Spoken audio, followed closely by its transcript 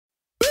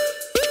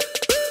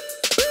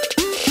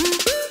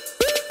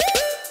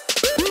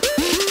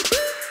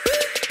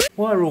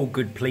Why are all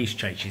good police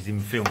chases in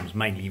films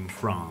mainly in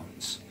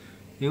France?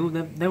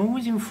 They're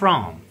always in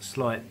France.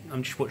 Like,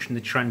 I'm just watching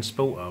The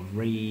Transporter,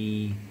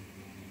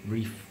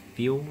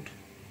 Refueled?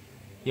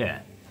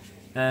 Yeah.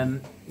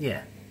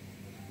 Yeah.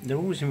 They're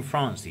always in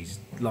France, these,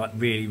 like,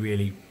 really,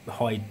 really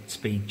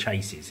high-speed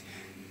chases.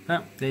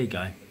 Oh, there you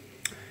go.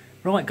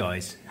 Right,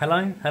 guys.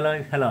 Hello,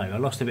 hello, hello. I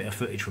lost a bit of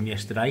footage from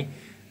yesterday.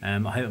 I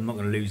hope I'm not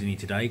going to lose any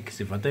today, because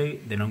if I do,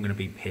 then I'm going to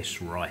be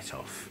pissed right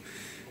off.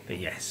 But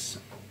yes,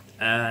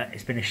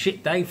 it's been a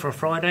shit day for a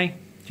Friday.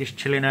 Just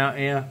chilling out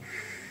here.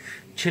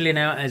 Chilling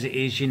out as it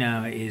is, you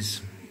know how it is.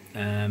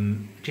 I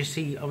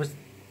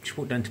just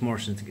walked down to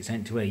Morrison's to get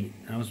something to eat,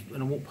 and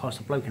I walked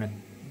past a bloke in a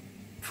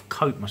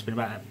coat, must have been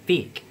about that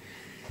thick.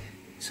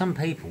 Some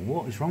people,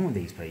 what is wrong with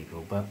these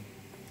people? But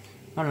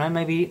I don't know,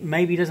 maybe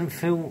he doesn't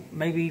feel,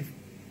 maybe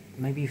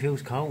he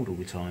feels cold all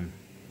the time.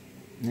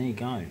 There you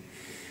go.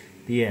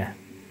 But yeah,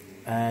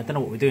 don't know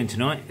what we're doing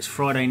tonight. It's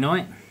Friday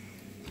night.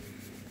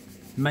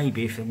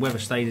 Maybe if the weather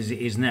stays as it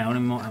is now,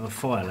 then we might have a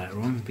fire later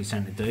on. Be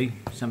something to do,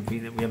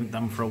 something that we haven't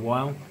done for a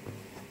while.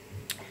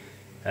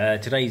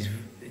 Yesterday's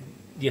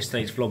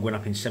vlog went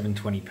up in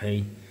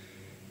 720p.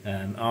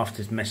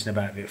 After messing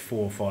about with it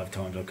 4 or 5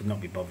 times, I could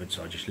not be bothered,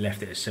 so I just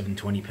left it at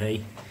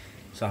 720p.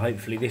 So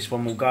hopefully this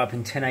one will go up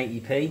in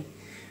 1080p.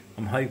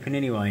 I'm hoping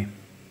anyway.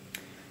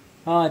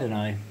 I don't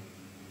know.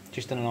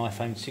 Just on an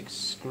iPhone 6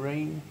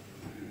 screen.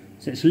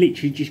 So it's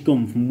literally just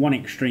gone from one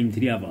extreme to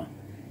the other,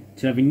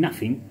 to having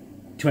nothing,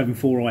 to having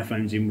 4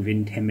 iPhones in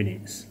within 10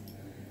 minutes.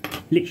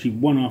 Literally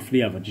one after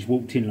the other, just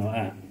walked in like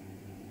that.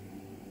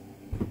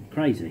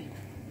 Crazy.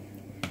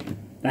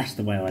 That's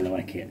the way I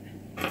like it.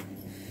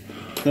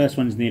 First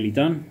one's nearly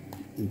done.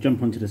 We'll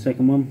jump onto the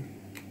second one.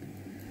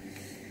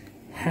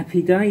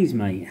 Happy days,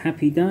 mate.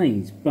 Happy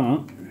days.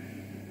 But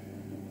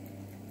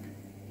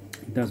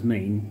it does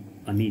mean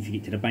I need to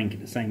get to the bank at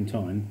the same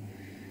time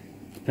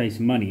to pay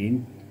some money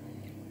in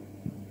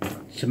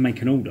to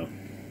make an order,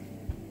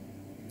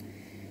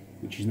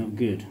 which is not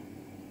good.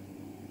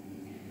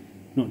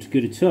 Not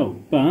good at all.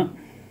 But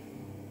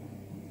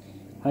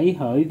hey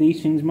ho,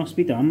 these things must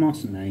be done,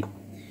 mustn't they?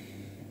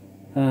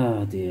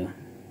 Oh dear.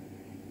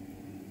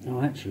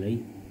 Oh,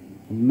 actually,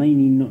 I may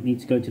not need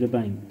to go to the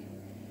bank.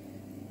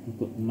 I've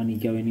got money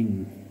going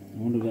in. I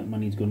wonder if that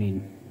money's gone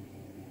in.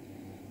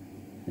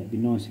 That'd be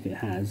nice if it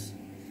has,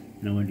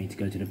 and I won't need to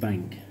go to the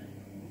bank.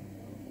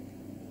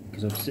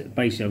 Because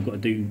basically I've got to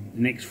do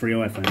the next 3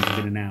 iPhones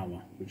within an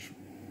hour, which,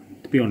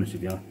 to be honest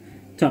with you,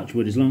 touch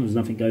wood, as long as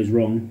nothing goes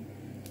wrong,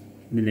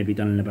 then they'll be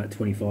done in about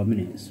 25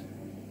 minutes.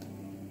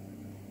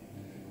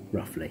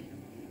 Roughly.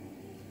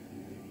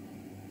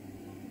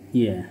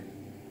 Yeah.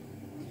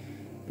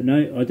 But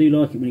no, I do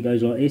like it when it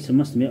goes like this. I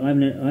must admit, I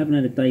haven't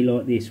had a day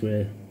like this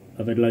where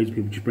I've had loads of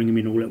people just bring them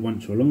in all at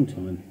once for a long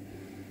time.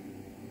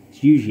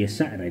 It's usually a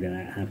Saturday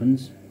that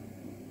happens.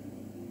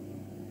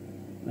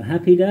 But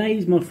happy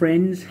days, my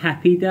friends.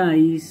 Happy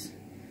days.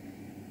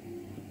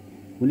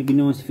 Wouldn't it be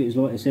nice if it was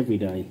like this every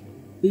day?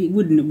 It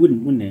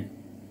wouldn't it?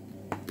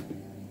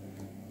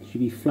 It should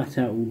be flat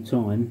out all the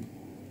time.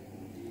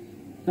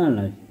 I don't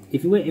know.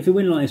 If it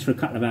went like this for a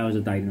couple of hours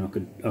a day, then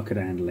I could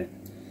handle it.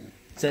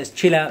 So it's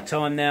chill out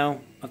time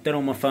now. I've done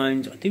all my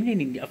phones. I think I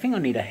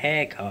need a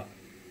haircut.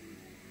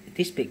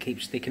 This bit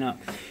keeps sticking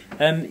up.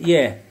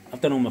 Yeah,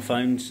 I've done all my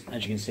phones.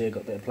 As you can see, I've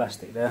got a bit of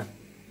plastic there.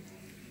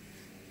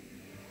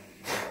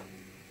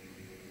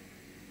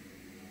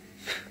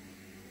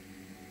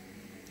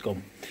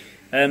 Gone.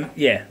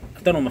 Yeah,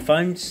 I've done all my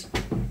phones.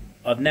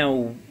 I'm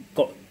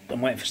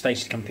waiting for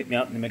Stacey to come pick me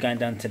up, and then we're going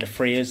down to the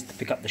Freers to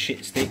pick up the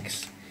shit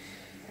sticks.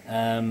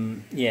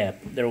 Yeah,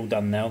 they're all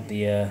done now.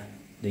 The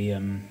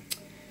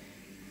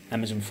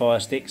Amazon Fire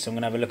Sticks. I'm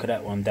going to have a look at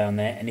that one down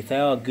there, and if they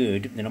are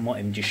good, then I might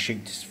even just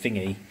shoot this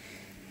thingy.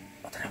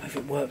 I don't know if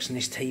it works on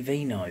this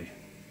TV now.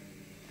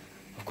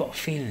 I've got a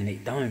feeling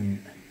it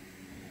don't.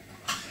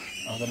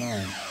 I don't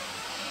know.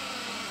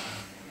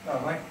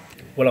 Oh, mate.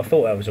 Well, I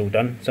thought that was all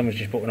done. Someone's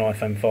just bought an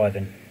iPhone 5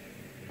 in.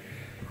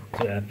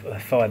 A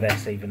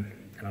 5S even.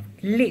 And I've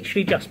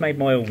literally just made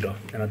my order,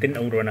 and I didn't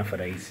order enough of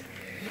these.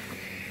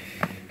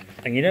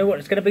 And you know what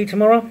it's going to be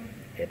tomorrow?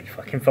 It'll be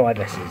fucking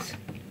 5S's.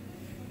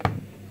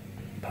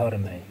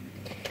 Pardon me.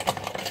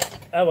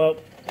 Oh well,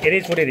 it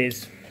is what it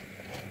is.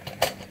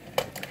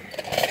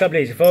 The trouble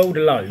is, if I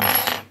order loads,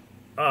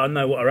 I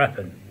know what'll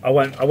happen. I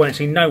won't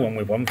see no one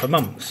with one for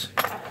months.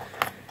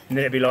 And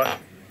then it'll be like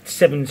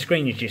 7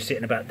 screens just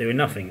sitting about doing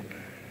nothing.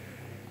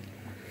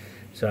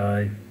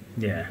 So,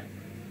 yeah.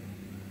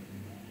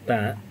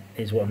 That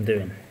is what I'm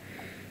doing.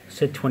 I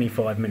said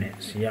 25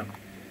 minutes, yep.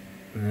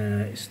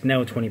 It's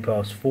now 20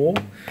 past 4.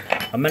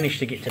 I managed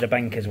to get to the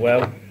bank as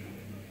well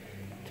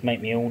to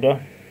make me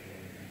order.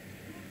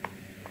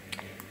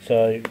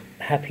 So,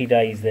 happy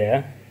days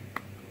there.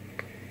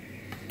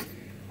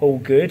 All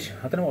good.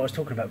 I don't know what I was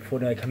talking about before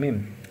they come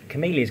in.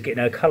 Camelia's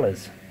getting her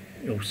colours,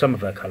 or some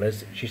of her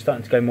colours. She's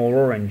starting to go more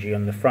orangey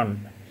on the front.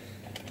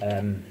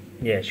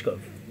 Yeah, she's got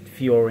a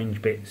few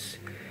orange bits.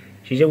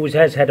 She always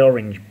has had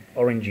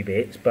orangey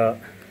bits, but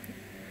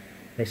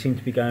they seem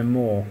to be going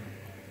more.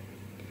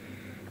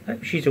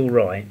 Hope she's all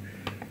right.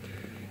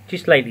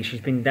 Just lately she's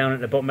been down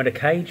at the bottom of the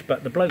cage,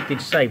 but the bloke did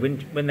say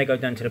when they go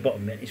down to the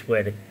bottom, it's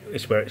where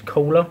it's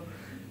cooler.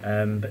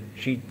 But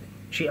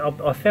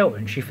I felt,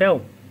 and she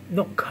felt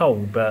not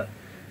cold, but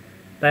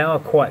they are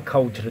quite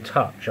cold to the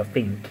touch, I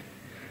think.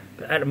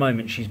 But at the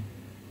moment she's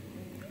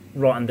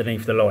right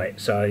underneath the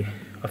light, so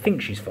I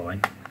think she's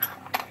fine.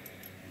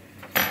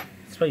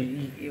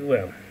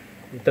 Well,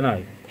 I don't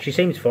know. She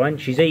seems fine.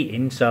 She's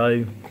eating,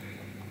 so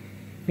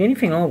the only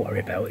thing I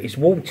worry about is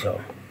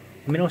water.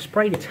 I mean, I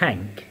sprayed a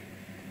tank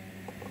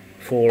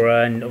for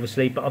her, and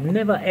obviously, but I've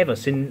never ever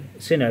seen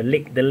her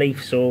lick the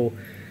leaves or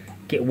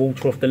get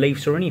water off the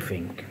leaves or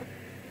anything.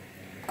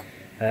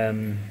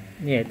 Yeah,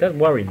 it does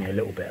worry me a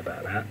little bit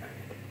about that.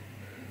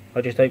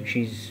 I just hope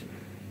she's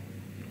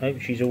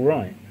all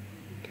right.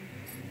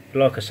 But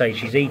like I say,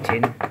 she's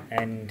eating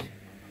and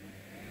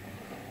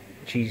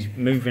she's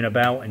moving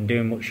about and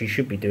doing what she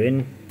should be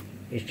doing.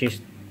 It's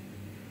just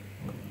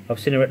I've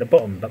seen her at the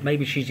bottom, but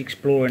maybe she's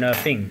exploring her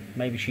thing.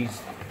 Maybe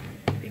she's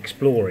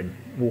exploring,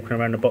 walking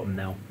around the bottom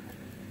now.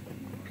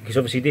 Because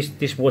obviously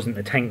this wasn't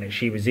the tank that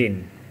she was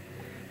in.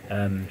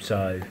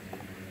 So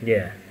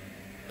yeah.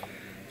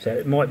 So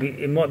it might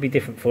be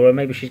different for her.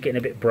 Maybe she's getting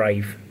a bit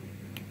brave.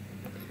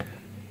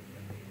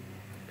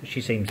 But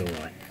she seems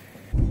alright.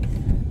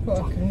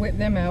 Well, I can whip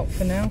them out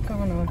for now,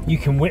 can't I? You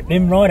can whip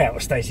them right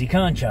out, Stacey,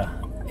 can't you?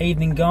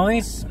 Evening,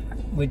 guys.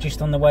 We're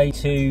just on the way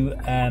to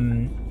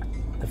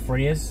the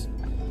Freers.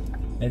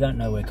 They don't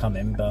know we're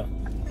coming, but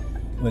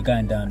we're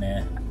going down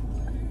there.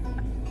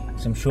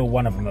 So I'm sure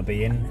one of them will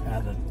be in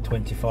out of the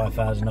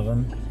 25,000 of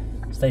them.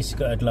 Stacey's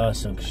got her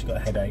glasses on because she's got a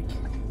headache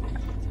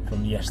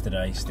from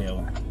yesterday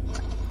still.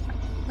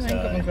 I ain't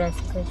got my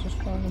glasses, I was just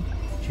trying them.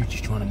 She was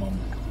just trying them on.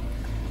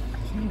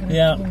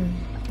 Yeah,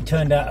 it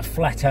turned out a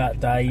flat out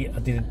day. I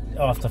did,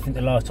 after I think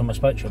the last time I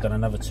spoke to you, I've done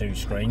another 2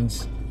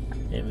 screens.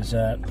 It was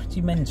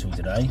pretty mental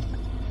today.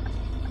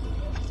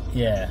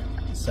 Yeah,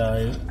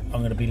 so I'm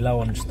going to be low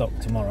on stock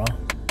tomorrow,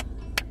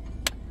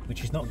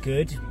 which is not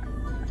good.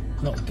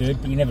 Not good,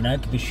 but you never know,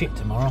 it could be shit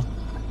tomorrow.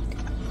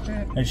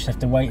 Yeah. I just have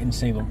to wait and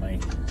see, won't we?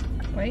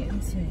 Wait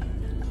and see.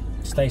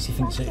 Stacey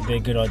thinks it'd be a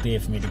good idea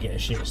for me to get a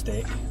shit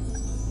stick.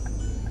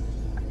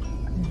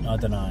 I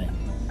don't know.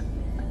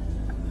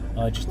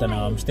 I just don't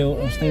know. I'm still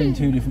in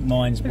 2 different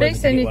minds. At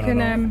least then you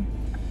can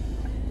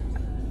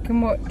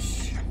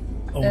watch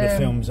all the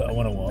films that I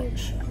want to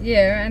watch.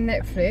 Yeah, and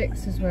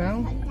Netflix as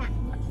well.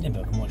 Yeah,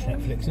 but I can watch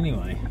Netflix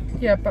anyway.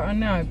 Yeah, but I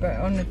know, but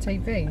on the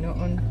TV, not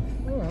on.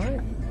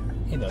 Alright.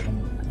 Yeah, but I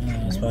can.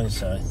 Yeah, I suppose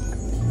so.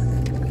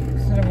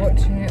 Instead of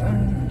watching it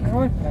on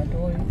your iPad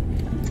or.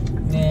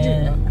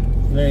 Yeah,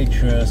 very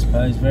true. I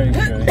suppose. Very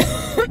true.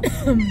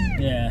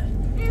 Yeah.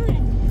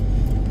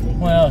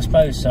 Well, I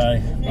suppose so.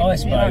 I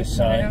suppose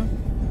so.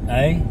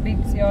 Eh?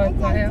 BBC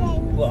iPlayer.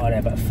 What are they,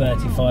 about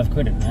 35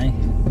 quid, aren't they? I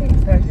think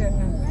so, yeah.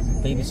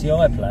 BBC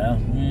iPlayer?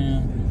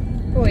 Yeah.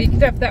 Well, you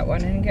could have that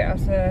one and get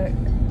us a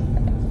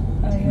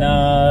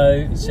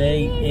no,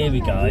 see, here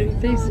we go.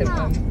 decent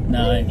one.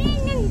 No.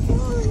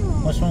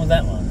 What's wrong with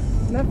that one?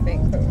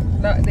 Nothing, but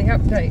like the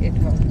updated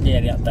one.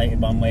 Yeah, the updated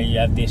one where you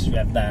have this, you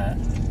have that.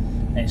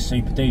 And it's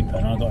super duper,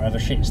 and I've got to have a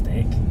shit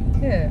stick.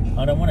 Yeah.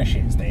 I don't want a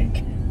shit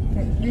stick.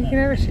 You can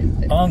have a shit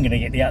stick. I'm going to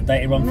get the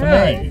updated one for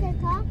me.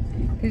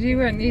 Because you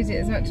won't use it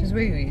as much as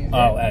we use it.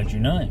 Oh, how do you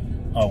know?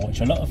 I watch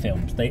a lot of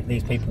films.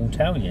 These people will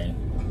tell you.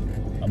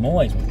 I'm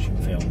always watching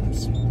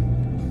films.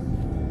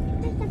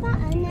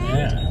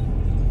 Yeah.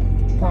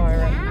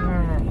 Pirate.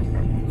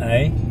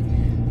 Eh?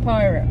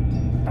 Pirate.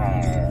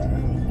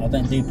 I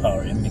don't do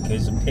pirating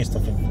because I'm pissed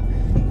off.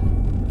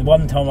 The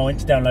one time I went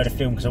to download a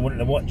film because I wanted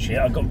to watch it,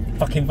 I got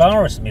fucking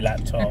virus on my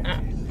laptop.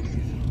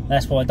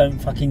 That's why I don't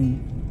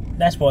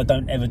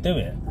ever do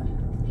it.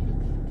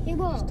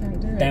 Just don't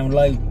do it.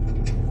 Download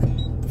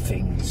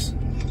things.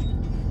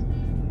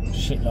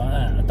 Shit like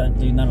that. I don't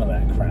do none of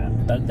that crap.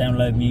 I don't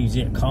download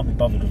music. I can't be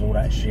bothered with all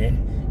that shit.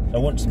 If I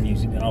want some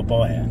music, then I'll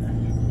buy it.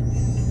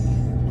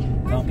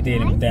 Can't be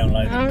dealing with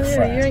downloading crap.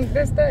 Yeah, you ain't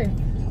best day.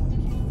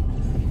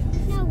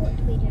 Now what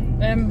do we do?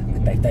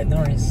 Dave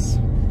Norris.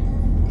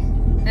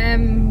 I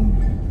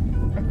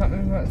can't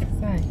remember what I was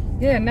saying.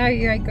 Yeah, now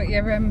you ain't got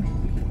your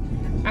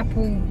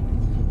Apple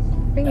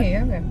thingy,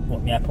 have you?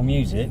 What, my Apple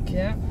Music?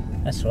 Yeah.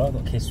 That's right, I've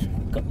got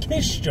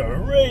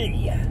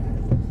Kistery.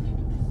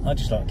 I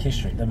just like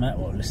Kistery, no matter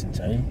what I listen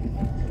to.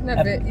 No,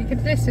 but you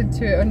could listen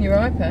to it on your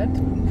iPad.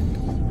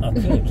 I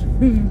could.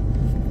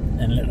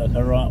 And look like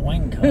a right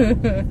wanker.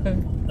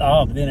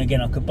 Oh, but then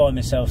again, I could buy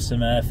myself some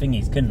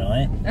thingies, couldn't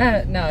I?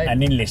 No.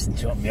 And then listen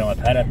to it on my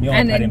iPad, have my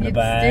iPad in my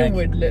bag. And then you still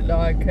would look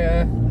like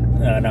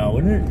No, I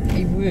wouldn't.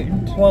 You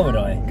would. Why would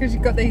I? Because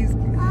you've got these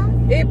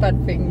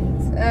earbud things,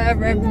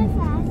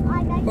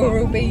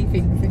 Oral-B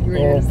things in your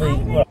ears.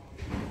 Oral-B. Well,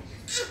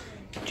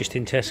 just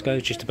in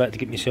Tesco's, just about to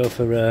get myself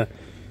a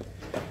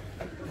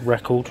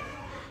record.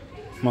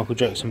 Michael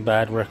Jackson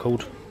Bad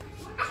record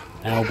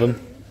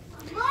album.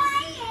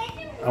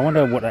 I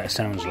wonder what that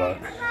sounds like.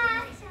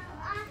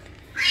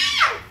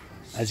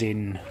 As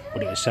in,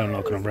 what it would sound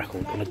like on a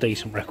record, on a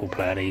decent record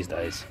player these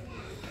days.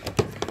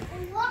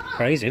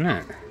 Crazy, isn't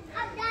it?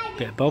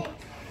 Bit of bob.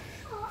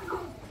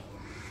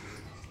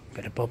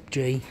 Bit of bob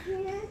G.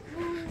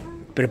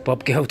 Bit of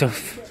bob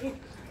Geldof.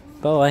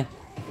 Bye.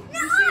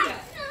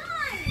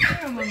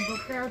 Film on Bob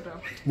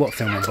Geldof. What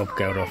film on Bob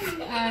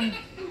Geldof?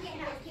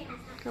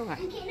 Go away.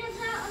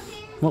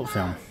 What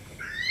film?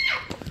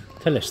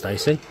 Tell us,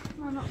 Stacey.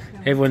 Oh, not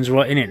film. Everyone's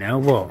right in it now.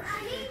 What? On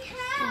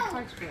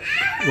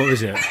Facebook. What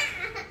was it?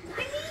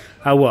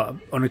 Oh, what?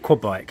 On a quad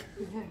bike?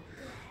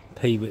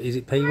 Pee-wee. Is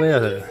it Pee-wee? I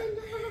don't know.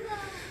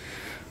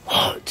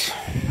 What?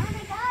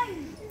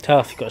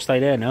 Tough. You've got to stay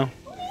there now.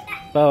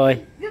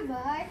 Bye.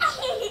 Goodbye.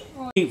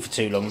 Eat for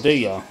too long, do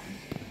ya?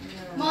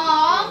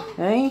 Mom,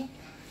 Hey?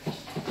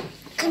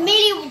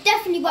 Camellia will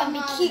definitely won't be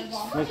cute.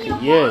 Look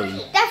at you.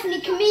 Definitely,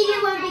 Camellia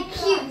won't be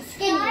cute,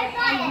 skinny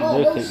anymore.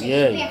 Look at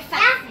you. That's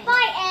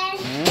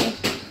biting. Huh?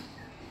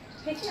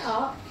 Pick it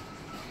up.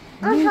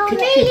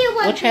 Camellia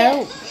won't Watch be.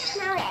 out.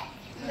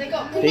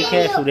 Smell Be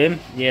careful, them.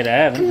 Yeah, they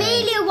haven't.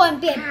 Camellia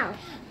won't be.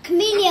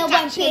 Camellia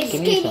won't be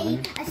Give me skinny.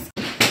 something.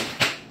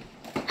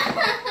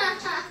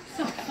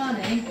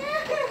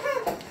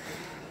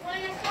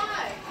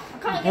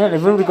 Yeah,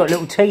 they've already got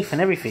little teeth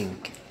and everything.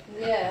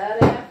 Yeah,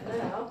 they have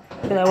now.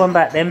 Put that one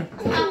back, them.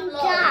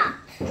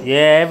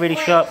 Yeah, really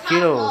sharp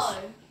quills.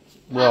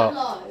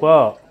 What?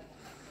 What?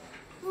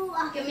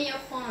 Give me your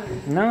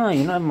phone. No,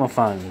 you're not having my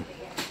phone.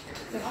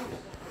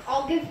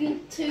 I'll give you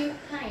 2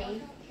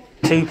 pay.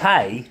 To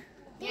pay?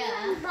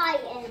 Yeah.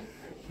 Biting.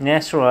 Yeah,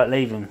 that's alright,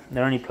 leave them.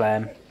 They're only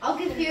playing. I'll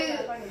give you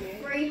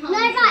 £300.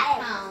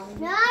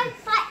 No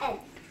biting.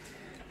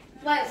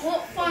 Wait,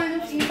 what phone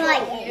have you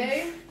got?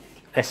 You?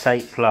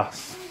 S8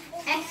 Plus.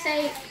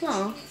 S8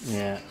 Plus.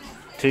 Yeah.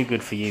 Too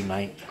good for you,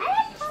 mate.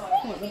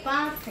 What, the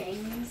bad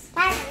things?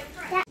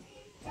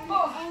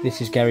 This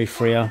is Gary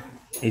Freer.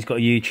 He's got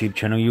a YouTube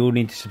channel. You all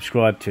need to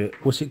subscribe to it.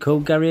 What's it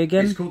called, Gary,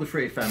 again? It's called The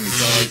Freer Family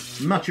Guide.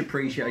 Much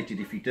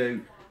appreciated if you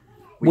do.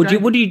 What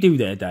do you do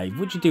there, Dave?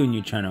 What do you do on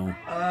your channel?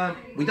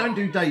 We don't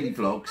do daily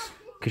vlogs.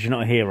 Because you're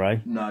not a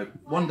hero. No.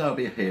 One day I'll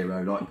be a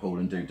hero like Paul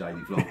and do daily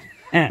vlogs.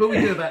 But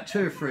we do about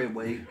 2 or 3 a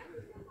week.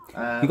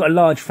 You've got a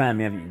large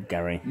family, haven't you,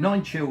 Gary?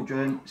 9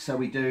 children, so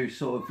we do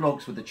sort of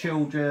vlogs with the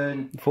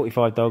children.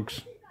 45 dogs.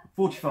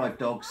 45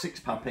 dogs, 6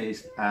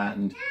 puppies,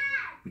 and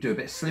we do a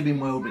bit of Slimming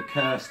World with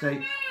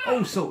Kirsty.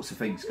 All sorts of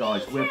things,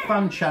 guys. We're a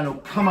fun channel.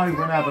 Come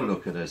over and have a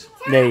look at us.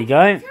 There you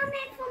go.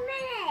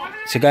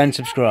 So go and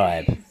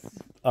subscribe.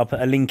 I'll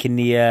put a link in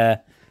the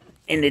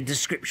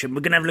description.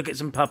 We're gonna have a look at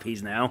some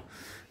puppies now.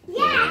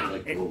 Yeah,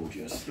 they're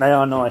gorgeous. They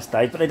are nice,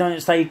 Dave, but they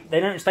don't stay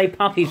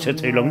puppies for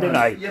too long, do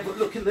they? Yeah, but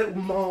look at little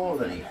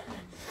Marley.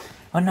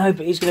 I know,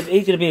 but he's gonna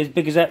be as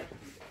big as that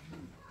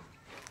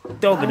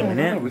dog in a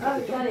minute. Oh,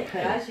 done it,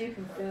 Clash. You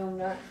can film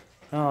that.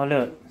 Oh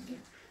look,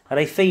 are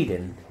they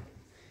feeding?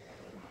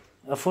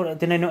 I thought,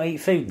 didn't they not eat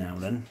food now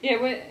then? Yeah,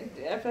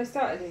 have they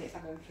started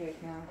having food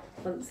now?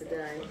 Once a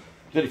day.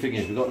 The only thing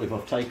is, we've got to live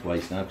off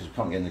takeaways now because we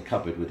can't get in the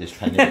cupboard with this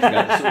penny to get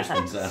the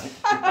saucepans out.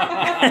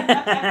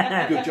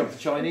 Good job for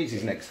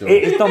Chinese's next door.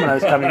 It is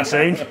Domino's coming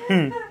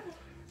soon.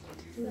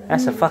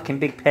 That's a fucking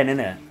big pen, isn't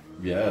it?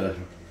 Yeah.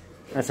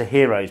 That's a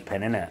hero's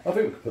pen, isn't it? I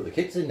think we could put the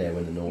kids in there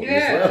when they're naughty Yeah,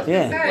 as well.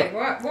 Yeah. Say,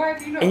 why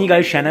have you not? In you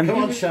go, Shannon.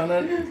 Come on,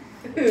 Shannon.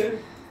 Hello,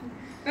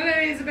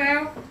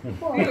 Isabel. You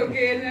got to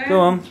get in there. Go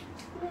on.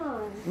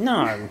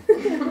 No.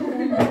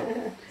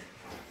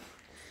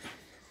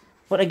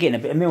 What, are they getting?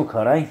 A bit of milk,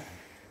 are they?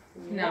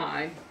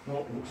 No.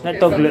 That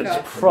dog looks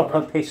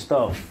proper pissed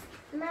off.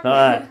 Like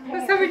that.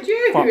 What's up with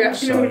you?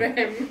 Fuck's Having all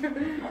sake.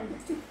 them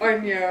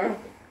on your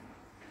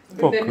with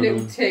Fuck them little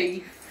them.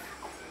 teeth.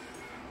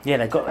 Yeah,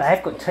 they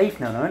have got teeth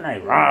now, haven't they?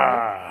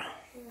 Rawr.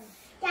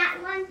 That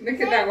one. Look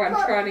at that one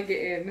trying to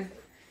get in.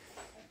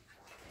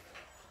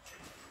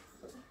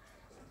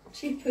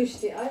 She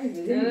pushed it over,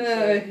 didn't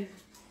No.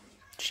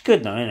 She's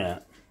good now, isn't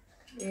it?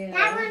 she? Yeah.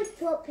 That one's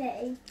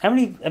puppy. How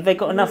many have they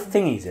got enough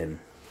thingies in?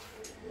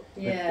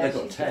 Yeah, They've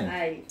got she's 10.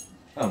 8.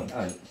 Oh,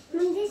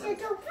 This is a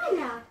dog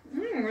winner.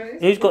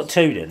 Who's got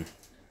 2 then?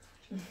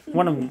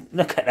 One of them.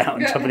 Look at that on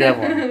top of the other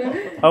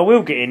one. I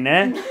will get in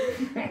there.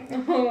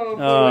 Oh,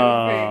 boy.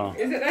 Oh.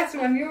 Is it that's the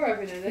one you're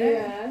having, is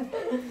it?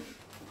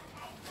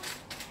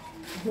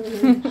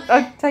 Yeah.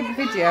 I'll take a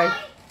video.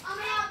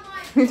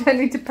 You don't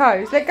need to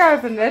pose. Let go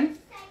of them then.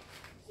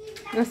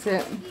 That's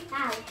it.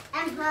 Ow.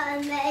 And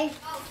hurting me.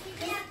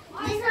 This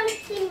one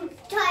seems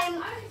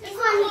time. This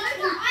one seems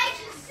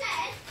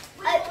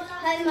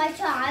hurt my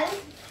child.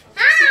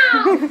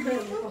 Ow!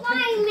 Don't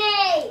find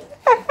me!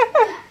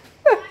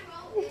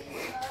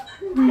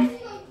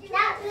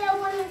 That little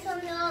one is on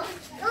the...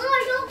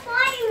 Oh, don't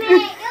find me!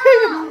 No!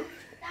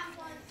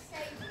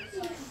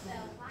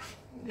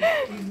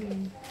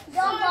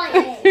 Don't find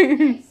me!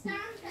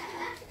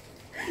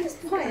 She's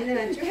pointing in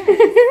her dress.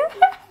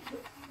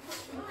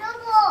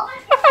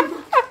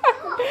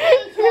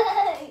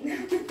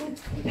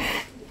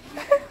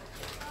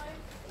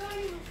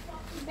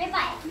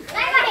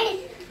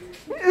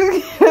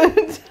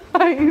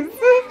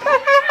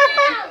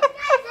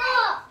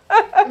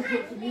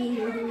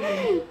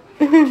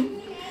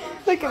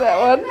 Look at that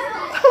one.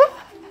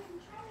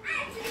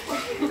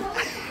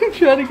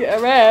 Trying to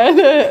get around.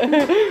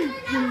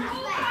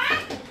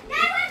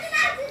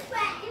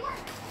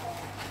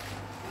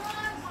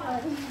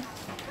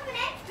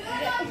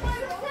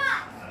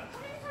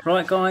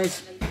 Right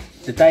guys,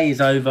 the day is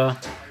over.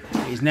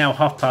 It is now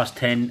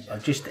 10:30.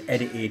 I've just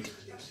edited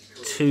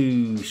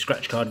 2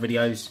 Scratchcard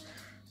videos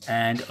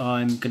and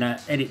I'm gonna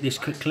edit this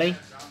quickly.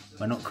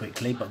 Well, not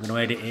quickly, but I'm gonna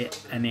edit it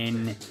and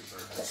then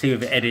see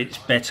if it edits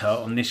better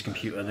on this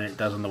computer than it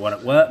does on the one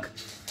at work.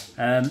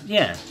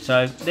 Yeah,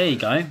 so there you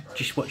go.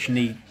 Just watching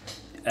the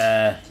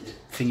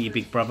thingy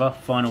Big Brother,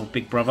 final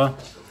Big Brother.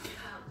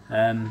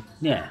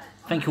 Yeah,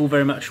 thank you all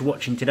very much for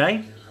watching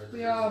today.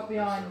 We are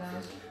behind now.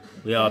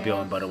 We are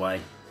behind, by the way.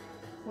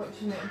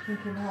 Watching it and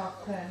thinking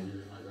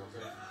 10:30.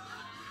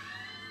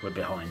 We're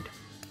behind.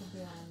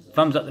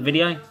 Thumbs up the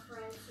video.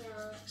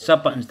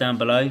 Sub buttons down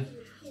below.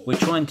 We're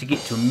trying to get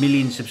to 1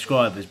 million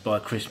subscribers by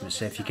Christmas,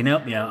 so if you can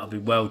help me out, I'll be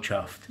well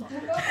chuffed.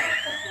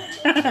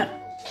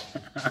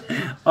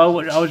 I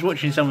was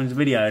watching someone's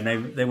video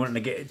and they wanted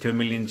to get to 1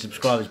 million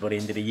subscribers by the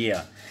end of the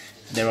year.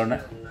 They're on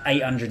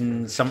 800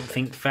 and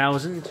something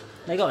thousand.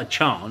 They got a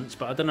chance,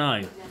 but I don't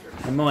know.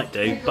 They might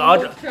do. But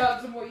I'd more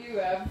chance than what you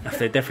have.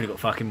 They've definitely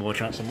got fucking more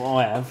chance than what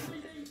I have.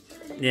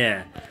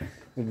 Yeah.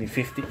 With me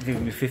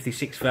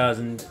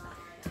 56,000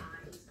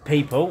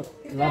 people.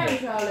 Love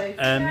it.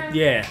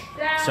 Yeah.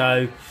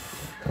 So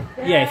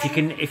yeah, if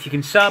you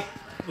can sub,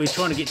 we're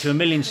trying to get to 1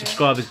 million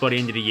subscribers by the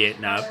end of the year.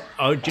 No,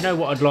 do you know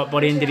what I'd like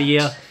by the end of the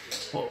year?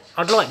 Well,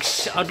 I'd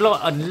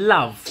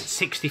love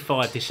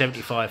 65 to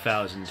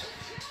 75,000,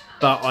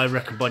 but I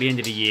reckon by the end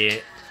of the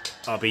year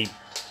I'll be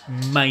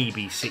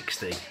maybe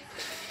 60.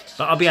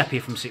 But I'll be happy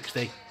if I'm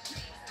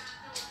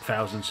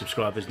 60,000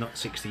 subscribers, not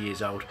 60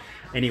 years old.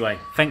 Anyway,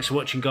 thanks for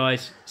watching,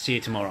 guys. See you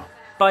tomorrow.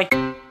 Bye.